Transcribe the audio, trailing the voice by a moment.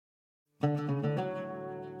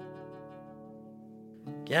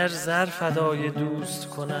گر زر فدای دوست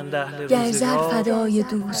کنند اهل گر زر فدای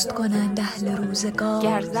دوست کنند اهل روزگار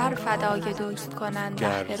گر زر فدای دوست کنند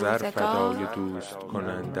اهل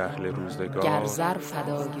روزگار گر زر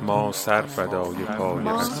فدای ما سر فدای پای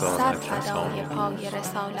ما سر رسالت فدای پای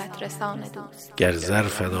رسالت رسان دوست گر زر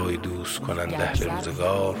فدای دوست کنند اهل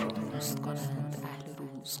روزگار دوست کنند اهل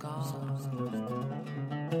روزگار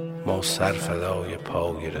ما سر فدای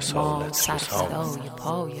پای ما رسالت سر رسان فدای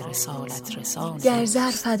پای رسالت رسان گر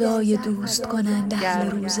زر فدای دوست کنند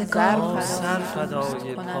اهل روزگار ما سر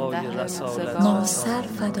فدای پای رسالت ما رسان سر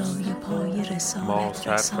فدای پای ما رسالت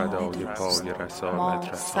سر رسان فدای پای ما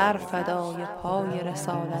رسالت سر رسان فدای پای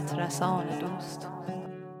رسالت رسان دوست.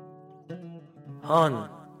 هان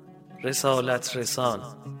رسالت رسان.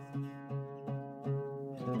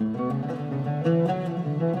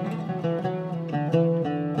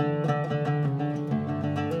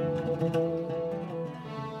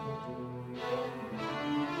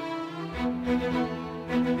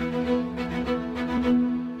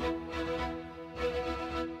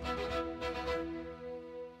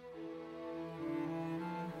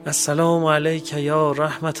 السلام علیک یا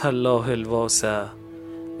رحمت الله الواسع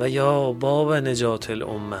و یا باب نجات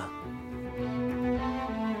الامه.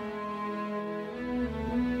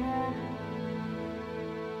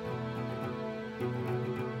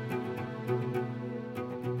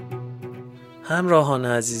 همراهان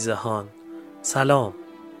عزیز هان سلام.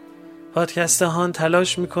 پادکست هان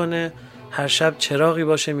تلاش میکنه هر شب چراغی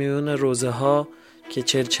باشه میون روزه ها که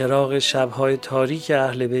چراغ شبهای تاریک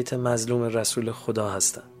اهل بیت مظلوم رسول خدا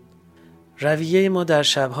هستن. رویه ما در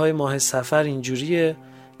شبهای ماه صفر اینجوریه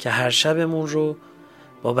که هر شبمون رو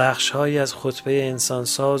با بخشهایی از خطبه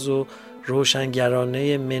انسانساز و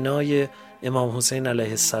روشنگرانه منای امام حسین علیه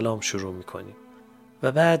السلام شروع میکنیم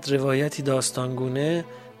و بعد روایتی داستانگونه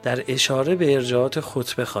در اشاره به ارجاعات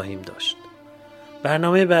خطبه خواهیم داشت.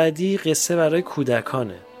 برنامه بعدی قصه برای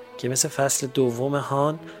کودکانه که مثل فصل دوم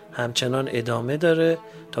هان همچنان ادامه داره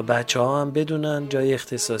تا بچه ها هم بدونن جای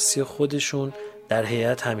اختصاصی خودشون در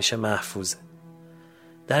هیئت همیشه محفوظه.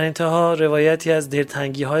 در انتها روایتی از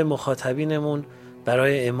دلتنگی های مخاطبینمون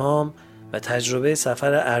برای امام و تجربه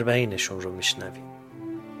سفر اربعینشون رو میشنویم.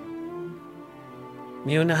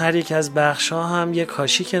 میونه هر یک از بخش ها هم یک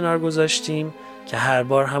کاشی کنار گذاشتیم که هر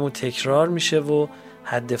بار همون تکرار میشه و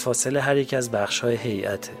حد فاصله هر یک از بخش های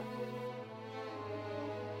هیئته.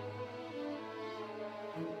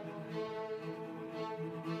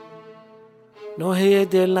 نوحه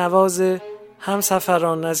دلنواز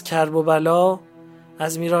همسفران از کرب و بلا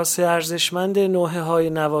از میراث ارزشمند نوحه های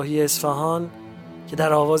نواحی اصفهان که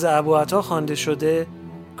در آواز ابوعطا خوانده شده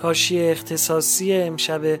کاشی اختصاصی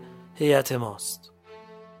امشب هیئت ماست.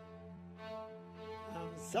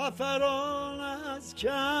 همسفران از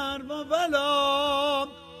کرب و بلا،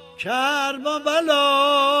 کرب و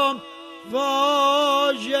بلا،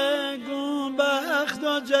 واژه گون بخت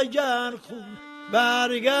و جگر خون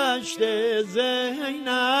برگشت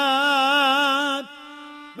زینب،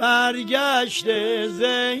 برگشت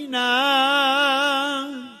زینب.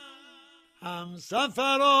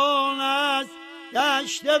 همسفران از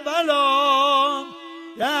دشت بلا،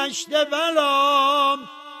 دشت بلا،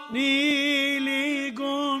 نیلی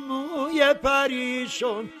گون موی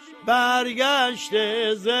پریشون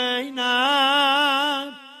برگشت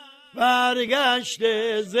زینب، برگشت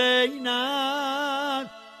زینب.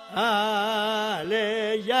 اهل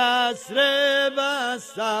یثرب از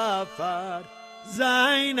سفر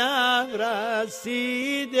زینب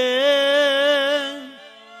رسیده،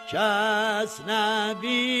 کس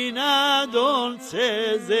نبیند اونس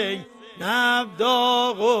زینب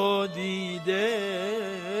داغ و دیده،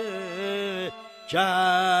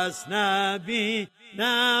 کس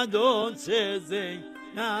نبیند اونس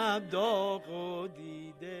زینب داغ و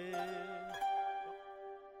دیده.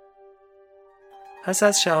 پس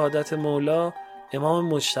از شهادت مولا امام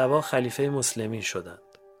مجتبی خلیفه مسلمین شدند.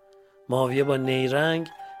 معاویه با نیرنگ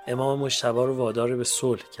امام مجتبی رو وادار به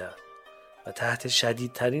صلح کرد و تحت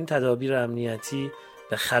شدیدترین تدابیر امنیتی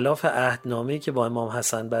به خلاف عهدنامه‌ای که با امام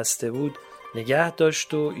حسن بسته بود نگه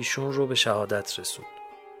داشت و ایشون رو به شهادت رسوند.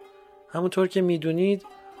 همونطور که میدونید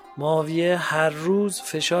معاویه هر روز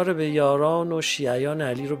فشار به یاران و شیعیان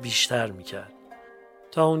علی رو بیشتر میکرد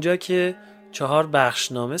تا اونجا که 4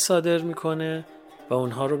 بخشنامه صادر میکنه و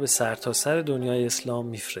اونها رو به سرتاسر دنیای اسلام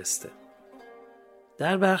میفرسته.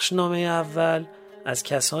 در بخشنامه اول از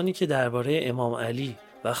کسانی که درباره امام علی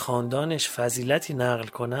و خاندانش فضیلتی نقل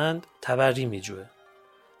کنند تبری میجوه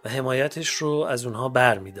و حمایتش رو از اونها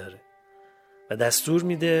بر میداره و دستور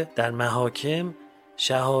میده در محاکم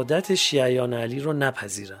شهادت شیعیان علی رو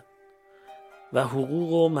نپذیرن و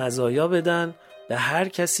حقوق و مزایا بدن به هر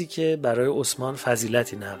کسی که برای عثمان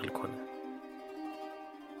فضیلتی نقل کنه.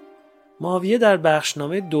 معاویه در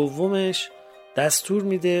بخشنامه دومش دستور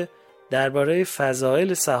میده درباره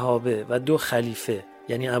فضائل صحابه و 2 خلیفه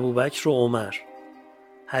یعنی ابوبکر و عمر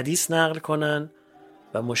حدیث نقل کنن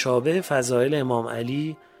و مشابه فضائل امام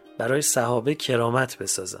علی برای صحابه کرامت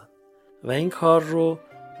بسازن و این کار رو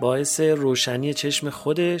باعث روشنی چشم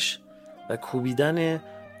خودش و کوبیدن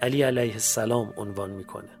علی علیه السلام عنوان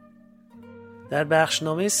میکنه. در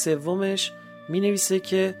بخشنامه سومش می نویسه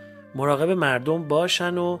که مراقب مردم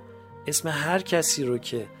باشن و اسم هر کسی رو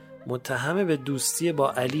که متهم به دوستی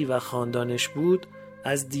با علی و خاندانش بود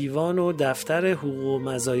از دیوان و دفتر حقوق و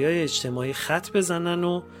مزایای اجتماعی خط بزنن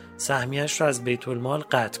و سهمیش رو از بیت المال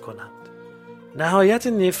قطع کنند. نهایت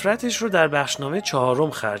نفرتش رو در بخشنامه 4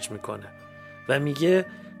 خرج میکنه و میگه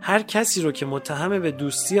هر کسی رو که متهم به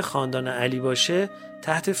دوستی خاندان علی باشه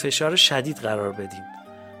تحت فشار شدید قرار بدین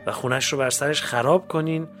و خونش رو بر سرش خراب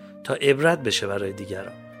کنین تا عبرت بشه برای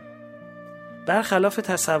دیگران. برخلاف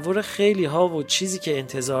تصور خیلی ها و چیزی که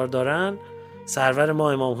انتظار دارن، سرور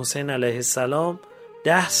ما امام حسین علیه السلام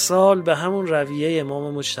 10 سال به همون رویه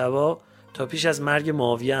امام مجتبی تا پیش از مرگ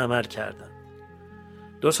معاویه عمل کردن.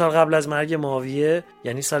 2 سال قبل از مرگ معاویه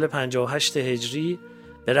یعنی سال 58 هجری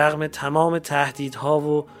به رغم تمام تهدیدها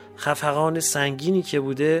و خفقان سنگینی که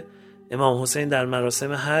بوده، امام حسین در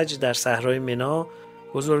مراسم حج در صحرای منی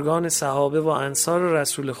بزرگان صحابه و انصار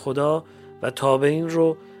رسول خدا و تابعین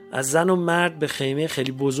رو از زن و مرد به خیمه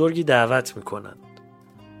خیلی بزرگی دعوت میکنند.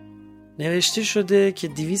 نوشته شده که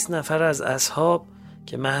 200 نفر از اصحاب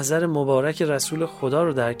که محضر مبارک رسول خدا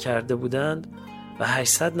رو درک کرده بودند و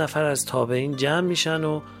 800 نفر از تابعین جمع میشن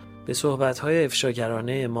و به صحبت‌های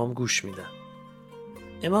افشاگرانه امام گوش میدن.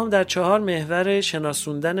 امام در 4 محور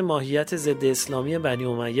شناسوندن ماهیت ضد اسلامی بنی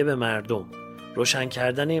امیه به مردم، روشن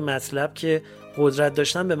کردن این مطلب که قدرت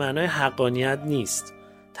داشتن به معنای حقانیت نیست،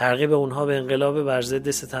 ترغیب اونها به انقلاب بر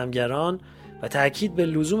ضد ستمگران و تأکید به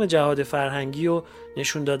لزوم جهاد فرهنگی و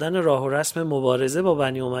نشون دادن راه و رسم مبارزه با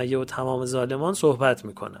بنی امیه و تمام ظالمان صحبت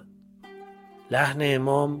میکنن. لحن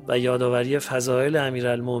امام و یادآوری فضائل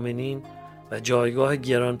امیرالمومنین و جایگاه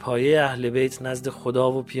گرانپایه اهل بیت نزد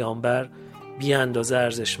خدا و پیامبر بی اندازه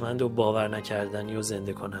ارزشمند و باور نکردنی و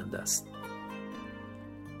زنده کننده است.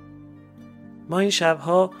 ما این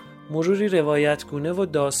شبها مروری روایتگونه و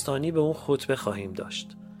داستانی به اون خطبه خواهیم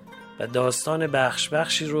داشت و داستان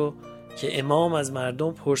بخشی رو که امام از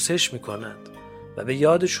مردم پرسش میکنند و به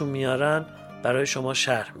یادشون میارن برای شما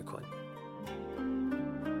شرح میکنیم.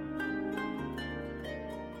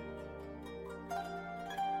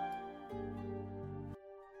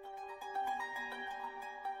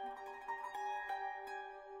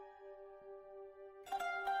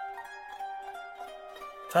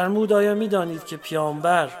 فرمود آیا میدانید که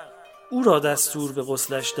پیامبر او را دستور به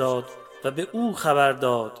غسلش داد و به او خبر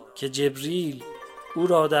داد که جبریل او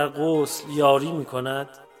را در غسل یاری میکند؟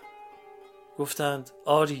 گفتند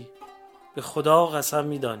آری، به خدا قسم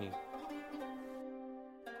میدانیم.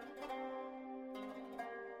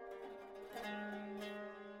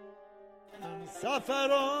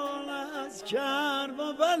 سفران از کرب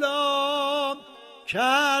و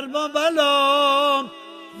بلا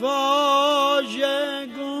واژه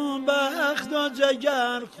گون بخت و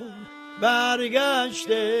جگر خون برگشت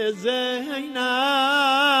زینب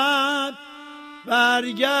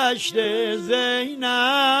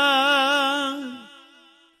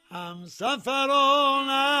هم سفران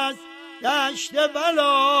از دشت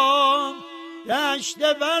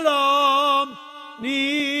بلام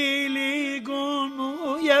نیلی گون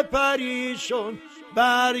موی پریشون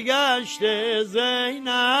برگشت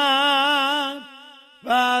زینب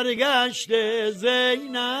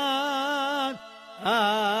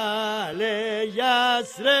اهل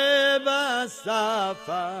یثرب از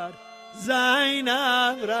سفر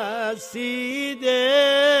زینب رسیده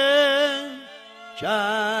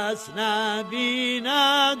کس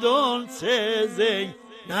نبیند اون سه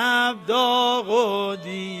زینب داغ و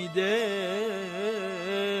دیده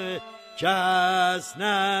کس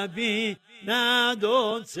نبیند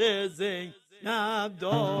اون سه زینب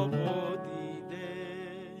داغ و دیده.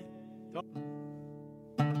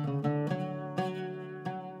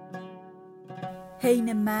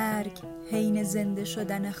 حین مرگ حین زنده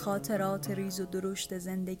شدن خاطرات ریز و درشت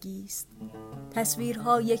زندگی است.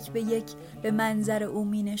 تصویرها یک به یک به منظر او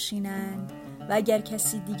می نشینند و اگر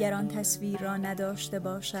کسی دیگر آن تصویر را نداشته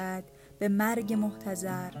باشد به مرگ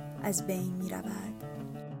محتضر از بین می رود.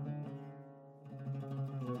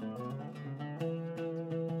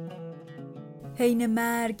 حین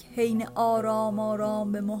مرگ حین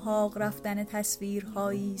آرام به محاق رفتن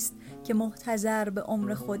تصویرهایی است که محتضر به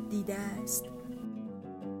عمر خود دیده است.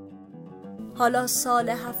 حالا سال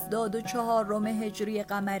 74 هجری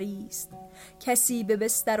قمری است. کسی به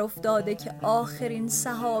بستر افتاده که آخرین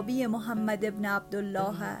صحابی محمد ابن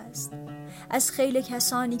عبدالله است. از خیل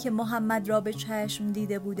کسانی که محمد را به چشم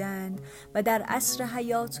دیده بودند و در عصر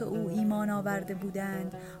حیات او ایمان آورده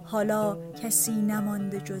بودند، حالا کسی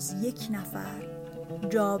نمانده جز یک نفر،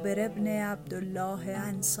 جابر ابن عبدالله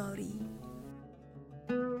انصاری.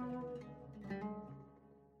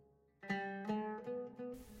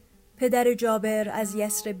 پدر جابر از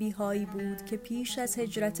یثربی‌هایی بود که پیش از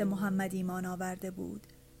هجرت محمد ایمان آورده بود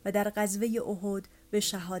و در غزوه احد به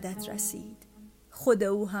شهادت رسید. خود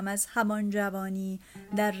او هم از همان جوانی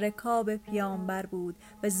در رکاب پیامبر بود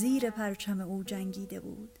و زیر پرچم او جنگیده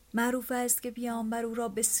بود. معروف است که پیامبر او را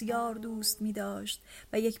بسیار دوست می داشت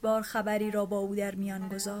و یک بار خبری را با او در میان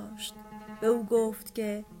گذاشت. به او گفت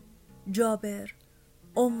که جابر،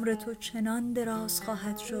 عمر تو چنان دراز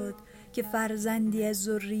خواهد شد که فرزندی از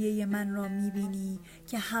ذریه من را میبینی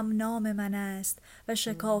که هم نام من است و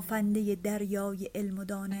شکافنده دریای علم و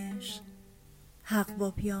دانش. حق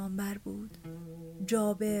با پیامبر بود.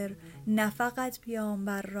 جابر نه فقط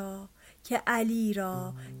پیامبر را، که علی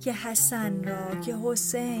را، که حسن را، که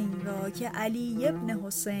حسین را، که علی ابن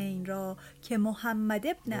حسین را، که محمد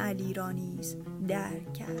ابن علی را نیز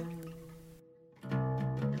درک کرد.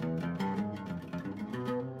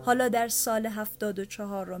 حالا در سال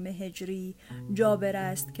 74 هجری جابر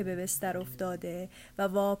است که به بستر افتاده و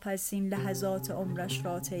واپسین لحظات عمرش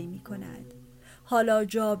را طی می کند. حالا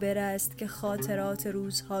جابر است که خاطرات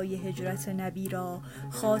روزهای هجرت نبی را،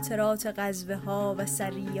 خاطرات غزوه ها و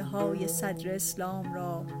سریه های صدر اسلام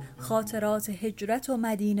را، خاطرات هجرت و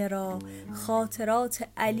مدینه را، خاطرات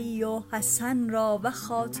علی و حسن را و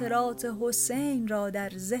خاطرات حسین را در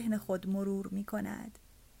ذهن خود مرور می کند.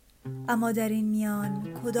 اما در این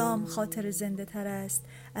میان کدام خاطر زنده تر است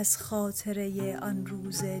از خاطره آن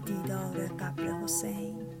روز دیدار قبر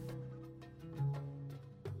حسین؟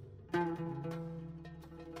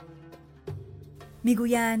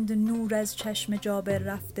 میگویند نور از چشم جابر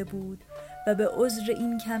رفته بود و به عذر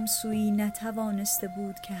این کمسویی نتوانسته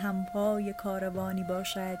بود که همپای کاروانی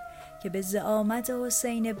باشد که به زعامت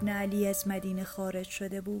حسین ابن علی از مدینه خارج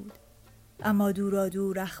شده بود. اما دورا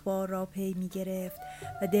دور اخبار را پی می گرفت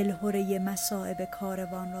و دلهره مصائب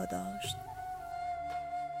کاروان را داشت.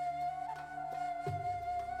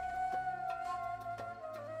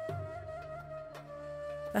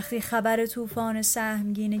 وقتی خبر طوفان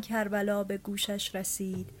سهمگین کربلا به گوشش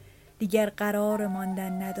رسید، دیگر قرار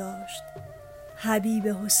ماندن نداشت. حبیب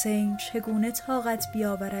حسین چگونه طاقت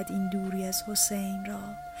بیاورد این دوری از حسین را؟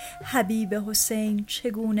 حبیب حسین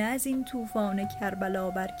چگونه از این طوفان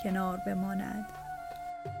کربلا بر کنار بماند؟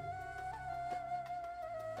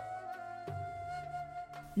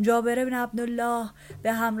 جابر ابن عبدالله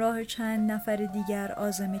به همراه چند نفر دیگر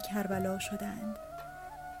عازم کربلا شدند.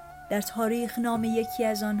 در تاریخ نام یکی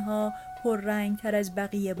از آنها پررنگ تر از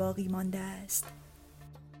بقیه باقی مانده است: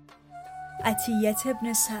 عطیه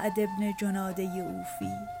ابن سعد ابن جناده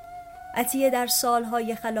اوفی. عطیه در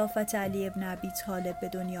سالهای خلافت علی ابن ابی طالب به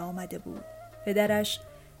دنیا آمده بود. پدرش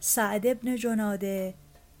سعد ابن جناده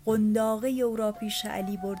قنداقه او را پیش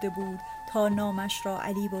علی برده بود تا نامش را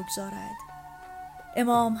علی بگذارد.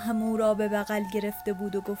 امام هم او را به بغل گرفته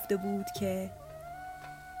بود و گفته بود که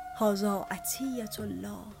هذا عطیة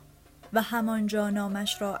الله و همانجا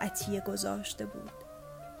نامش را عطیه گذاشته بود.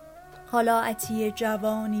 حالا عطیه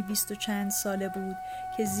جوانی 20 و چند ساله بود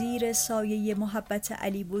که زیر سایه محبت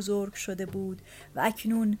علی بزرگ شده بود و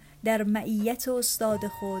اکنون در معیت استاد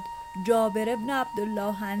خود جابر ابن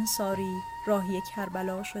عبدالله انصاری راهی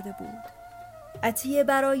کربلا شده بود. عطیه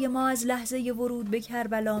برای ما از لحظه ورود به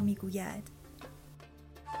کربلا می گوید: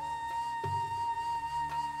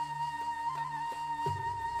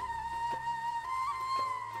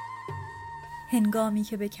 هنگامی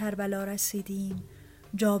که به کربلا رسیدیم،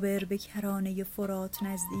 جابر به کرانه فرات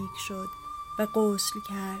نزدیک شد و غسل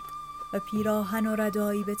کرد و پیراهن و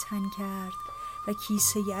ردایی به تن کرد و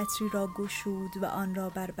کیسه عطری را گشود و آن را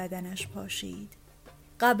بر بدنش پاشید.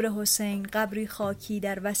 قبر حسین قبری خاکی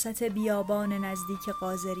در وسط بیابان نزدیک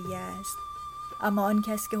قاضریه است. اما آن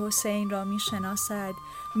کس که حسین را می شناسد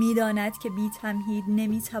می داند که بی تمهید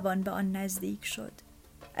نمی توان به آن نزدیک شد.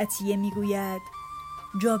 عطیه می گوید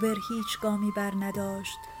جابر هیچ گامی بر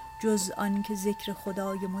نداشت جز آن که ذکر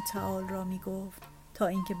خدای متعال را می گفت تا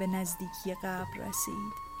اینکه به نزدیکی قبر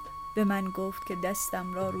رسید. به من گفت که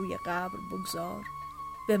دستم را روی قبر بگذار.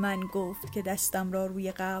 به من گفت که دستم را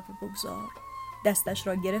روی قبر بگذار. دستش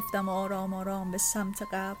را گرفتم و آرام آرام به سمت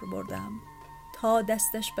قبر بردم. تا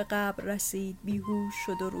دستش به قبر رسید بیهوش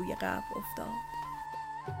شد و روی قبر افتاد.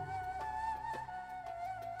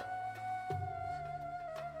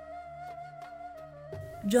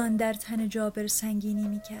 جان در تن جابر سنگینی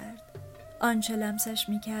می کرد. آنچه لمسش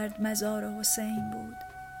می کرد مزار حسین بود،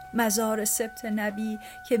 مزار سبط نبی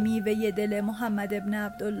که میوه دل محمد ابن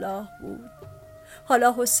عبدالله بود.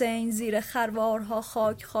 حالا حسین زیر خروارها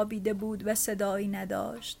خاک خوابیده بود و صدایی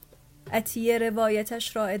نداشت. عطیه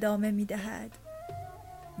روایتش را ادامه می دهد.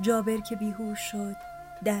 جابر که بیهوش شد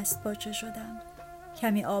دست پاچه شدم،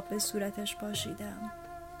 کمی آب به صورتش پاشیدم.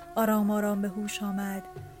 آرام آرام به هوش آمد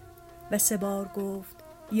و 3 بار گفت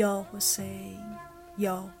یا حسین،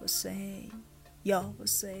 یا حسین، یا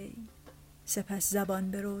حسین. سپس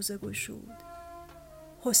زبان به روزه گشود.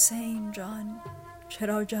 حسین جان،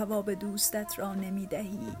 چرا جواب دوستت را نمی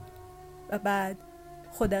دهی؟ و بعد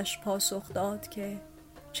خودش پاسخ داد که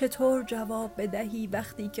چطور جواب بدهی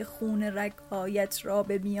وقتی که خون رگ‌هایت را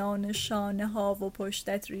به میان شانه ها و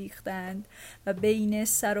پشتت ریختند و بین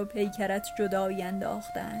سر و پیکرت جدایی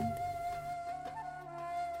انداختند؟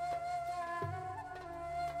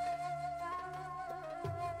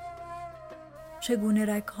 چگونه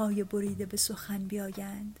رگ‌های بریده به سخن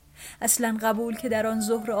بیایند؟ اصلا قبول که در آن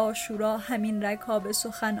ظهر عاشورا همین رگ‌ها به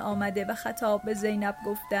سخن آمده و خطاب به زینب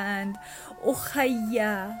گفتند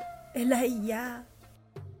اخیه الیه.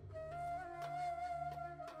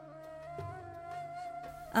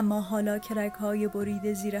 اما حالا که رگ‌های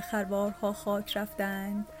بریده زیر خروارها خاک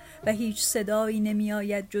رفتند و هیچ صدایی نمی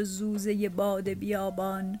آید جز زوزه باد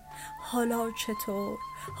بیابان، حالا چطور؟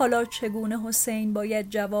 حالا چگونه حسین باید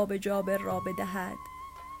جواب جابر را بدهد؟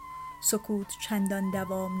 سکوت چندان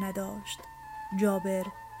دوام نداشت. جابر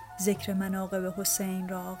ذکر مناقب حسین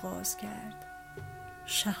را آغاز کرد.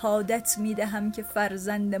 شهادت می دهم که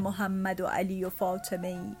فرزند محمد و علی و فاطمه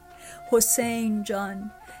ای. حسین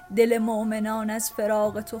جان، دل مؤمنان از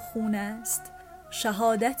فراق تو خون است.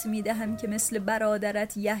 شهادت می دهم که مثل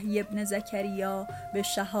برادرت یحیی ابن زکریا به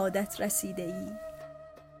شهادت رسیده ای.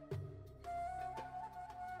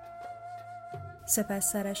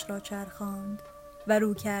 سپس سرش را چرخاند و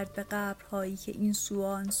رو کرد به قبرهایی که این سو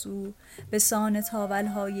آن سو به سان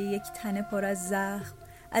تاولهای یک تن پر از زخم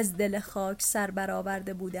از دل خاک سر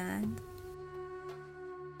برآورده بودند.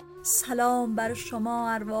 سلام بر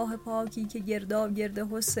شما ارواح پاکی که گرداگرد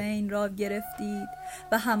حسین را گرفتید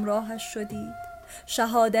و همراهش شدید.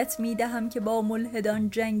 شهادت می دهم که با ملحدان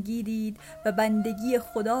جنگیدید و بندگی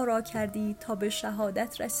خدا را کردید تا به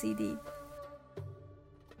شهادت رسیدید.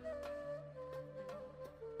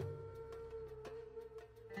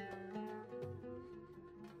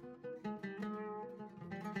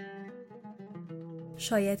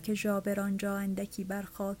 شاید که جابر آنجا اندکی بر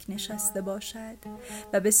خاک نشسته باشد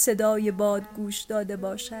و به صدای باد گوش داده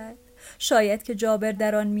باشد. شاید که جابر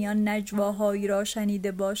در آن میان نجواهایی را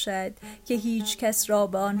شنیده باشد که هیچ کس را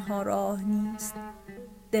به آنها راه نیست.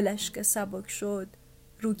 دلش که سبک شد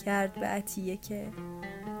رو کرد به عطیه که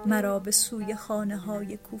مرا به سوی خانه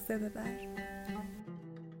های کوفه ببر.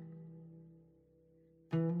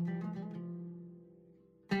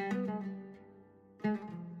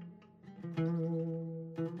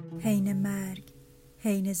 حین مرگ،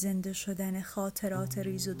 حین زنده شدن خاطرات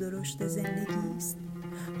ریز و درشت زندگی است.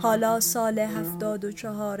 حالا سال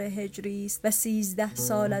 74 هجری است و 13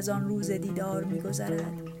 سال از آن روز دیدار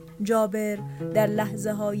می‌گذرد. جابر در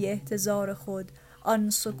لحظه های احتضار خود آن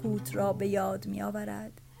سکوت را به یاد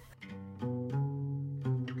می‌آورد.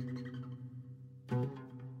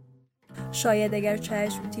 شاید اگر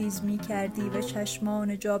چشم تیز می کردی و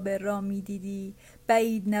چشمان جابر را می دیدی،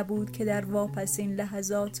 بعید نبود که در واپسین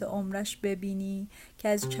لحظات عمرش ببینی که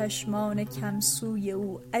از چشمان کمسوی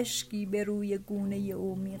او اشکی به روی گونه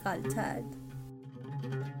او می غلطد.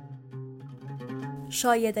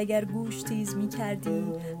 شاید اگر گوش تیز می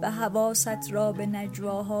کردی و حواست را به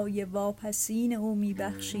نجواهای واپسین او می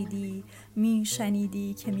بخشیدی، می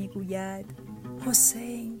شنیدی که می گوید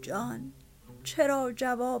حسین جان، چرا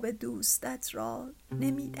جواب دوستت را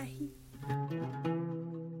نمی دهی؟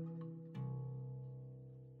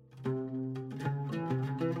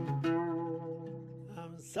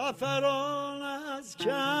 هم سفران از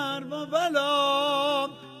کرب و بلا،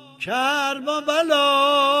 کرب و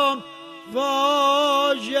بلا،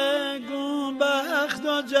 واژه گون بخت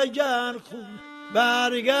و جگر خون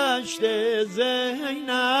برگشت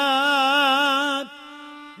زینب،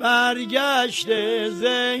 برگشت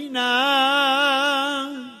زینب.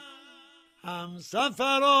 هم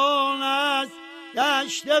سفران از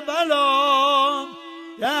دشت بلا،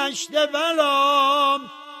 دشت بلا،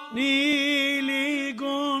 نیلی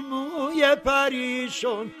گون موی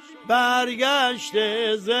پریشون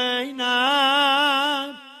برگشت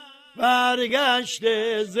زینب، برگشت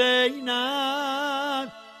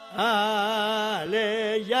زینب. اهل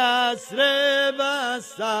یثرب از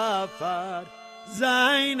سفر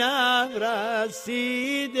زینب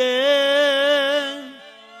رسیده،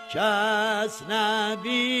 کس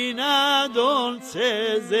نبیند اونس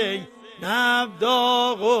زینب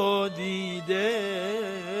داغ و دیده،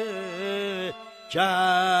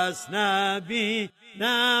 کس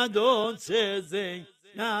نبیند اونس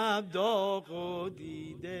زینب داغ و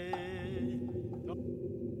دیده.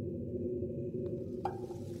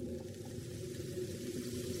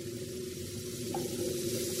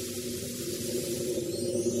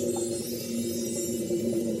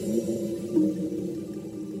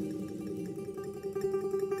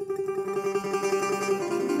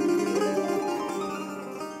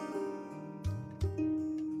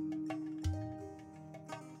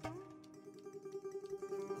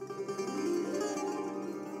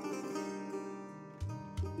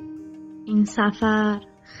 این سفر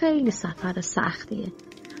خیلی سفر سختیه.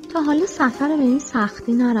 تا حالا سفر به این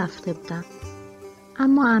سختی نرفته بودم.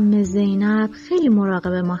 اما عمه زینب خیلی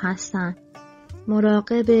مراقب ما هستن.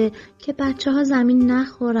 مراقبه که بچه ها زمین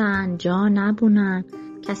نخورن، جا نبونن،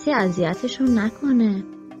 کسی اذیتشون نکنه.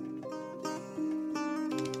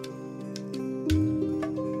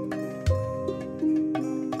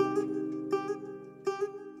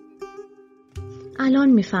 الان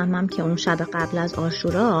میفهمم که اون شب قبل از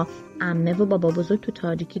عاشورا عمه و بابا بزرگ تو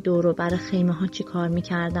تاریکی دور و بر خیمه ها چی کار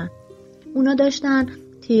میکردن. اونا داشتن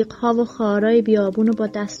تیغ ها و خارای بیابون رو با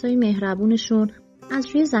دستای مهربونشون از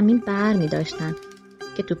روی زمین بر میداشتن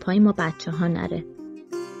که تو پای ما بچه ها نره.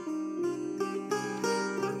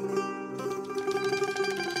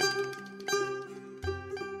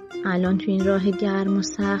 الان تو این راه گرم و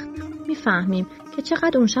سخت میفهمیم که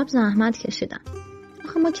چقدر اون شب زحمت کشیدن.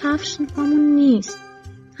 آخه ما کفش پامون نیست.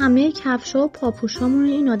 همه کفشا و پاپوشامون رو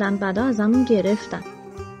این آدم بدا ازمون گرفتن.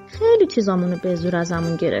 خیلی چیزامونو به زور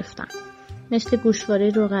ازمون گرفتن. مثل گوشواره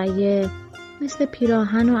رقیه، مثل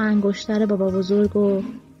پیراهن و انگشتر بابا بزرگ و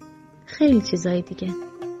خیلی چیزای دیگه.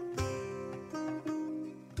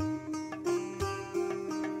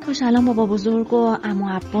 کاش الان بابا بزرگ و عمو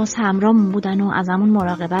عباس همراهمون بودن و ازمون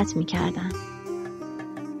مراقبت میکردن.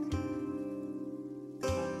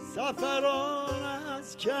 سفران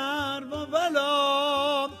از کرب و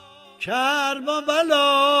بلام، کرب و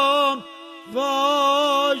بلام،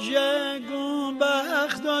 واژه گون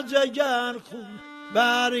بخت و جگر خون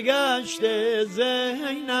برگشت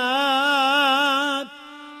زینب،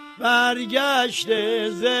 برگشت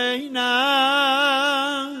زینب.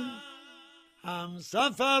 هم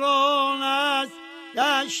سفران از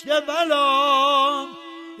دشت بلام،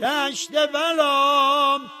 دشت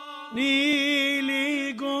بلام،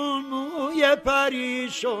 نیلی گون موی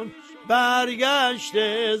پریشون برگشت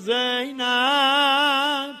زینب،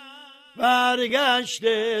 برگشت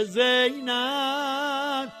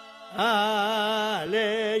زینب. اهل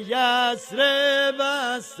یثرب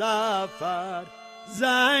از سفر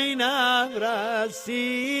زینب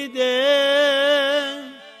رسیده،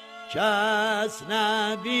 کس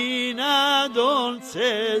نبیند اونس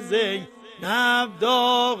زینب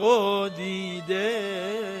داغ و دیده،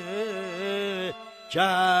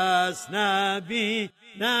 کس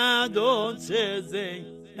نبیند اونس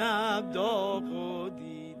زینب داغ و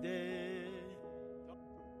دیده.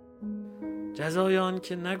 جزای آن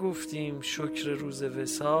که نگفتیم شکر روز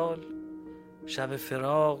وصال، شب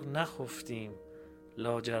فراق نخفتیم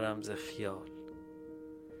لاجرم ز خیال.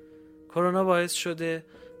 کرونا باعث شده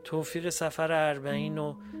توفیق سفر 40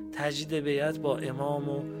 و تجدید بیعت با امام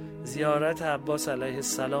و زیارت عباس علیه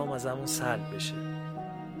السلام ازمون سلب بشه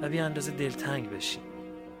و بی اندازه دلتنگ بشیم.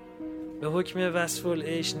 به حکم وصف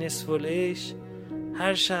العیش نصف العیش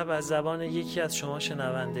هر شب از زبان یکی از شما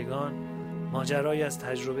شنوندگان ماجرای از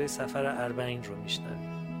تجربه سفر 40 رو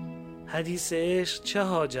میشنویم. حدیث عشق چه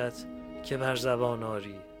حاجت که بر زبان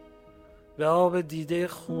آری، به آب دیده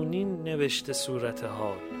خونین نوشته صورت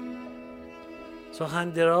حال. سخن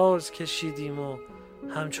دراز کشیدیم و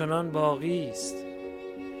همچنان باقی است،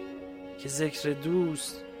 که ذکر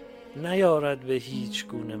دوست نیارد به هیچ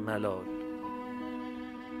گونه ملال.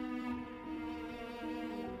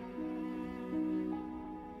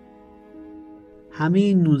 همه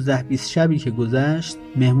این 19-20 شبی که گذشت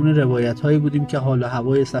مهمون روایت‌هایی بودیم که حال و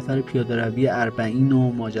هوای سفر پیاده‌روی 40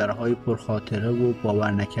 و ماجراهای پرخاطره و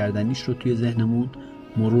باور نکردنیش رو توی ذهنمون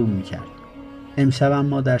مرور می‌کرد. امشب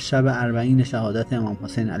ما در شب 40 شهادت امام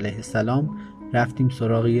حسین علیه السلام رفتیم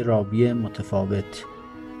سراغ یه راوی متفاوت.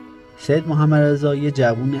 سید محمد رضا یه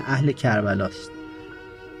جوون اهل کربلاست.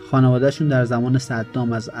 خانواده‌شون در زمان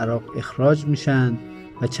صدام از عراق اخراج میشن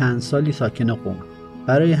و چند سالی ساکن قم.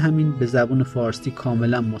 برای همین به زبان فارسی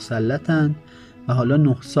کاملا مسلطن و حالا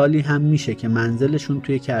 9 سالی هم میشه که منزلشون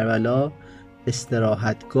توی کربلا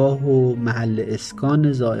استراحتگاه و محل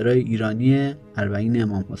اسکان زائرای ایرانی اربعین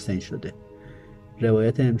امام حسین شده.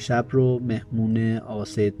 روایت امشب رو مهمون آقا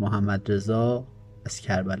سید محمد رضا از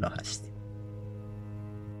کربلا هستیم.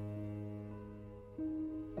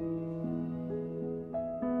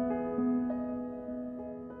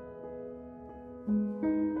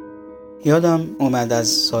 یادم اومد از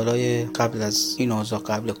سالهای قبل از این اوضاع،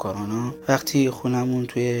 قبل کرونا، وقتی خونمون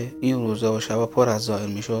توی این روزا و شبا پر از زائر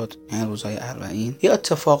میشد، این روزهای اربعین، یه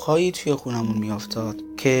اتفاقهایی توی خونمون میافتاد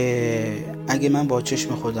که اگه من با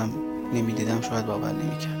چشم خودم نمیدیدم شاید باور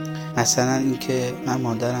نمیکرد. مثلا اینکه من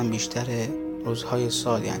مادرم بیشتر روزهای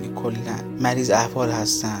سال، یعنی کلا مریض احوال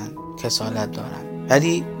هستن، کسالت دارن،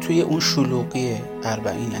 ولی توی اون شلوغی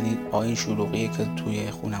اربعین، یعنی این شلوغی که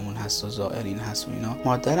توی خونمون هست و زائرین هست و اینا،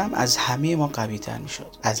 مادرم از همه ما قوی تر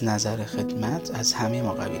میشد. از نظر خدمت از همه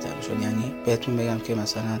ما قوی تر میشد. یعنی بهتون بگم که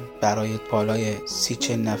مثلا برای بالای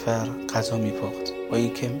 30-40 نفر غذا میپخت، با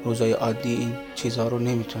اینکه روزای عادی این چیزها رو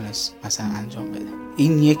نمیتونست مثلا انجام بده.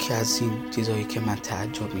 این یکی از این چیزایی که من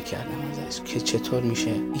تعجب میکردم ازش، که چطور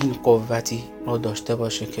میشه این قوتی رو داشته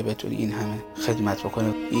باشه که بتونه این همه خدمت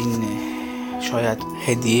بکنه. این شاید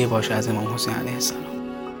هدیه باشه از امام حسین علیه السلام.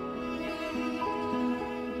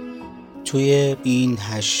 توی این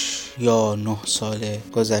 8 یا 9 سال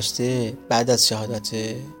گذشته بعد از شهادت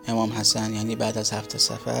امام حسن، یعنی بعد از 7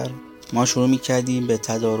 صفر، ما شروع میکردیم به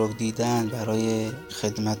تدارک دیدن برای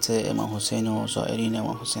خدمت امام حسین و زائرین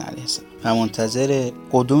امام حسین علیه السلام و منتظر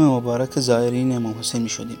قدوم مبارک زائرین امام حسین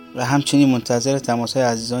میشدیم و همچنین منتظر تماس‌های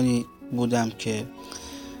عزیزانی بودم که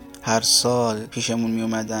هر سال پیشمون می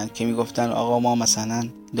اومدن که میگفتن آقا ما مثلا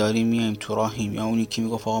داریم میایم تو راهیم، یا اونی که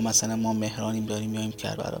میگفت آقا مثلا ما مهرانیم داریم میایم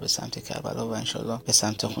کربلا، به سمت کربلا و انشالله به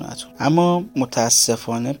سمت خونتون. اما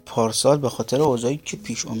متاسفانه پارسال به خاطر اوضاعی که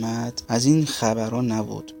پیش اومد از این خبرها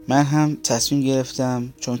نبود. من هم تصمیم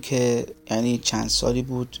گرفتم، چون که یعنی چند سالی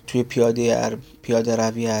بود توی پیاده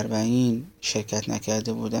روی اربعین شرکت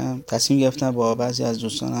نکرده بودم، تصمیم گرفتم با بعضی از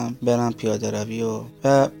دوستانم برم پیاده روی و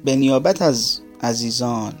به نیابت از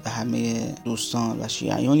عزیزان و همه دوستان و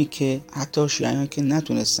شیعیانی که حتی شیعیانی که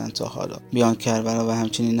نتونستن تا حالا بیان کربلا و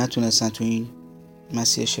همچنین نتونستن تو این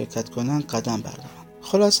مسیر شرکت کنن قدم بردارن.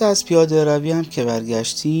 خلاصه از پیاده روی هم که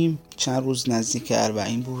برگشتیم، چند روز نزدیک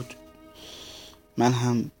اربعین بود، من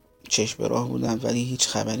هم چشم به راه بودم ولی هیچ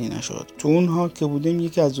خبری نشد. تو اونها که بودیم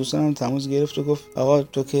یکی از دوستانم تماس گرفت و گفت آقا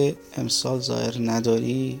تو که امسال زائر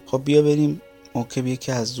نداری، خب بیا بریم موکب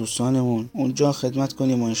یکی از دوستانمون اونجا خدمت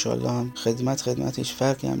کنیم و انشالله هم خدمت هیچ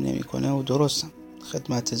فرقی هم نمی کنه و درستم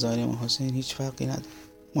خدمت زائر امام حسین هیچ فرقی نداره،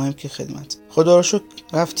 مهم که خدمت. خدا رو شکر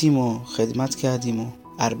رفتیم و خدمت کردیم و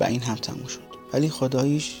اربعین هم تموم شد، ولی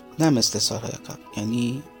خداییش نه مثل سالهای قبل،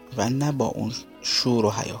 یعنی و نه با اون شور و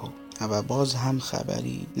هیاهو، و باز هم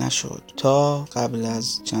خبری نشد تا قبل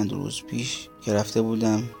از چند روز پیش که رفته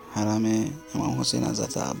بودم حرم امام حسین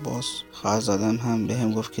حضرت عباس. خواهرزادم هم به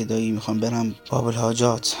هم گفت که دایی میخوام برم باب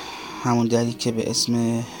الحاجات، همون دری که به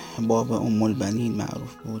اسم باب ام البنین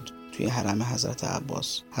معروف بود توی حرم حضرت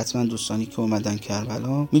عباس. حتما دوستانی که اومدن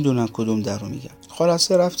کربلا میدونن کدوم در رو میگم.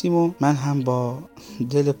 خلاصه رفتیم و من هم با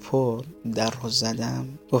دل پر در رو زدم،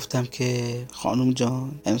 گفتم که خانم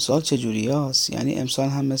جان امسال چجوری هست؟ یعنی امسال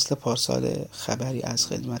هم مثل پارسال خبری از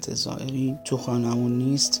خدمت زائرین تو خانمون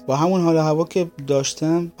نیست؟ با همون حال هوا که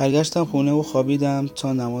داشتم برگشتم خونه و خوابیدم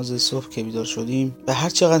تا نماز صبح که بیدار شدیم و هر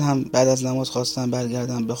چقدر هم بعد از نماز خواستم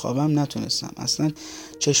برگردم بخوابم نتونستم، اصلا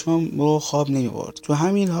چشمم رو خواب نمی برد. تو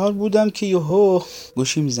همین حال بودم که یهو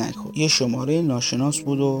گوشیم زنگ خورد، یه شماره ناشناس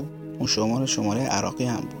بود و اون شماره عراقی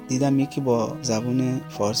هم بود. دیدم یکی با زبون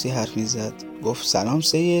فارسی حرف میزد، گفت سلام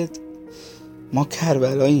سید، ما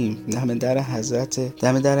کربلاییم،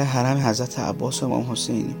 دم در حرم حضرت عباس و امام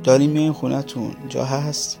حسین، داریم میایم خونتون، جا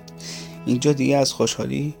هست؟ اینجا دیگه از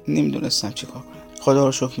خوشحالی نمیدونستم چی کار کنم. خدا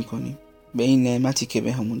رو شکر میکنیم به این نعمتی که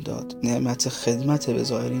بهمون داد، نعمت خدمت به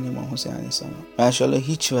زائرین امام حسین علیه السلام، و انشالله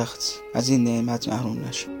هیچ وقت از این نعمت محروم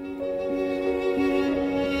نشیم.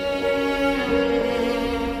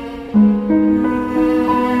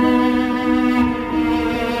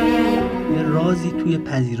 رازی توی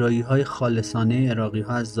پذیرایی‌های خالصانه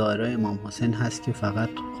عراقی‌ها از زائرای امام حسین هست که فقط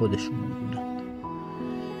خودشون می‌دونن.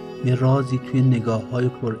 یه رازی توی نگاه‌های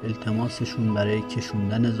پر التماسشون برای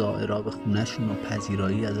کشوندن زائرا به خونه‌شون و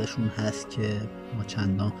پذیرایی ازشون هست که ما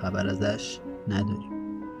چندان خبر ازش نداریم.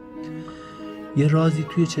 یه رازی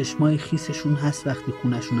توی چشمای خیسشون هست وقتی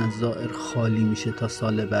خونه‌شون از زائر خالی میشه تا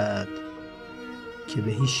سال بعد که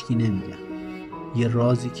به هیچکی نمیگن. یه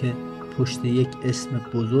رازی که پشت یک اسم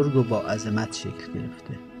بزرگ و با عظمت شکل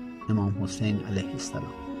گرفته، امام حسین علیه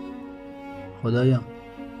السلام. خدایا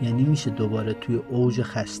یعنی میشه دوباره توی اوج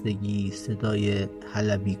خستگی صدای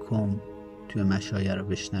حلبیکم توی مشایعه رو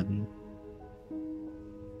بشنویم.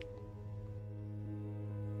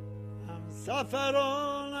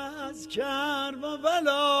 سفران از کرب و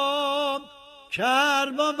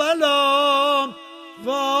بلا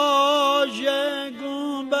واژه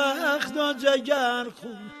گون بخت و جگر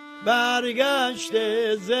خون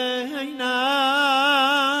برگشت زینب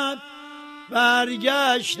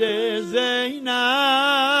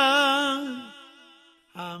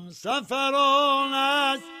هم سفران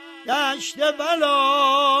از دشت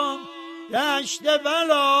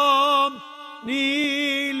بلا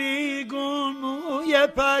نیلی گون موی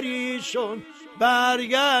پریشون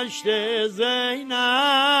برگشت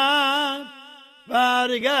زینب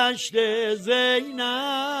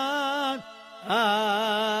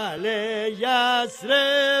اهل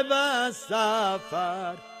یثرب از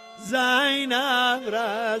سفر زینب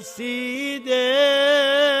رسیده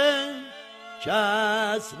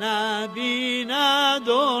کس نبیند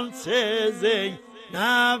آنچه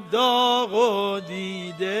زینب داغ و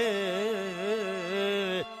دیده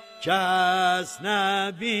کس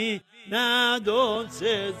نبیند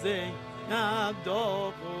آنچه زینب داغ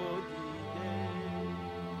و دیده.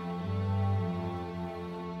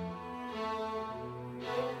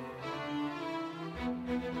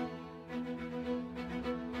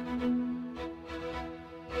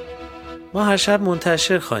 ما هر شب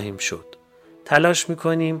منتشر خواهیم شد. تلاش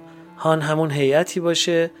میکنیم هان همون هیئتی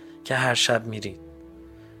باشه که هر شب میرید.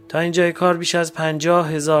 تا اینجای کار بیش از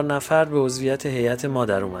 50,000 نفر به عضویت هیئت ما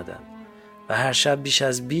در اومدن و هر شب بیش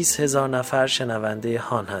از 20,000 نفر شنونده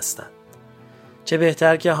هان هستن. چه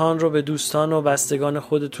بهتر که هان رو به دوستان و بستگان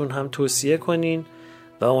خودتون هم توصیه کنین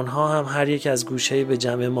و اونها هم هر یک از گوشه‌ای به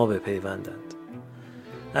جمع ما بپیوندند.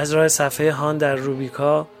 از راه صفحه هان در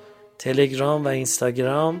روبیکا، تلگرام و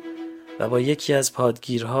اینستاگرام و با یکی از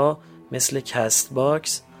پادگیرها مثل کست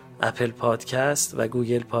باکس، اپل پادکست و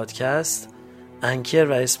گوگل پادکست، انکر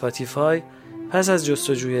و اسپاتیفای پس از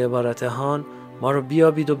جستجوی عبارت هان ما رو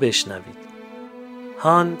بیابید و بشنوید.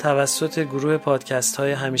 هان توسط گروه پادکست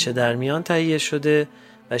های همیشه در میان تهیه شده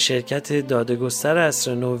و شرکت داده‌گستر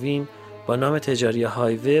عصر نوین با نام تجاری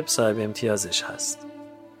های وب صاحب امتیازش هست.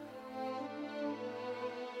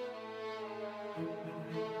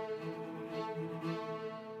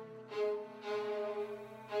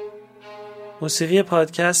 موسیقی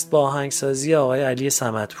پادکست با آهنگسازی آقای علی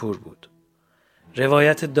صمدپور بود.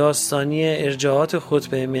 روایت داستانی ارجاعات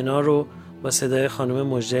خطبه منا رو با صدای خانم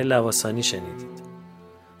مژده لواسانی شنیدید.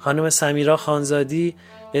 خانم سمیرا خانزادی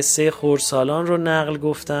قصه خردسالان رو نقل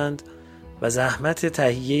گفتند و زحمت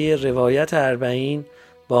تهیه روایت 40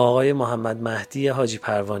 با آقای محمد مهدی حاجی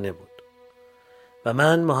پروانه بود. و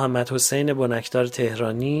من محمد حسین بنکدار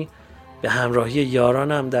تهرانی به همراهی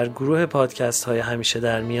یارانم در گروه پادکست های همیشه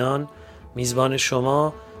در میان میزبان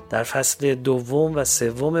شما در فصل 2 و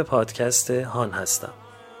 3 پادکست هان هستم.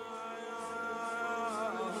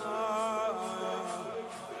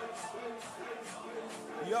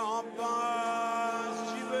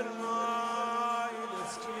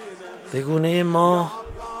 به گونه ماه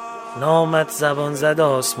نامت زبان زد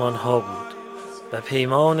آسمان ها بود و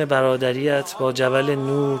پیمان برادریت با جبل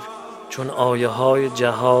نور چون آیه های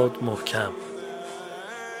جهاد محکم.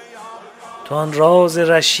 تو آن راز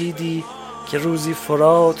رشیدی که روزی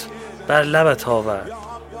فرات بر لبت آورد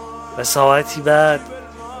و ساعتی بعد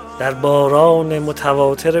در باران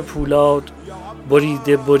متواتر پولاد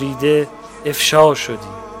بریده افشا شدی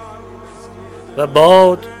و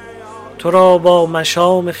باد تو را با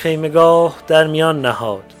مشام خیمگاه در میان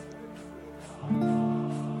نهاد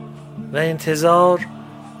و انتظار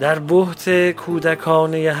در بهت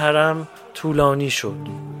کودکانه حرم طولانی شد.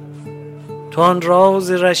 تو آن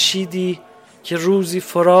راز رشیدی که روزی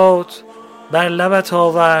فرات بر لبت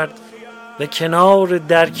آورد و کنار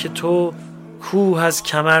درک تو کوه از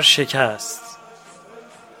کمر شکست.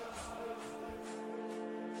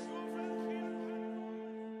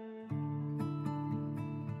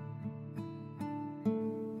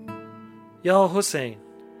 یا حسین،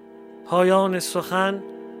 پایان سخن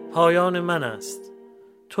پایان من است،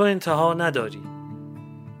 تو انتها نداری.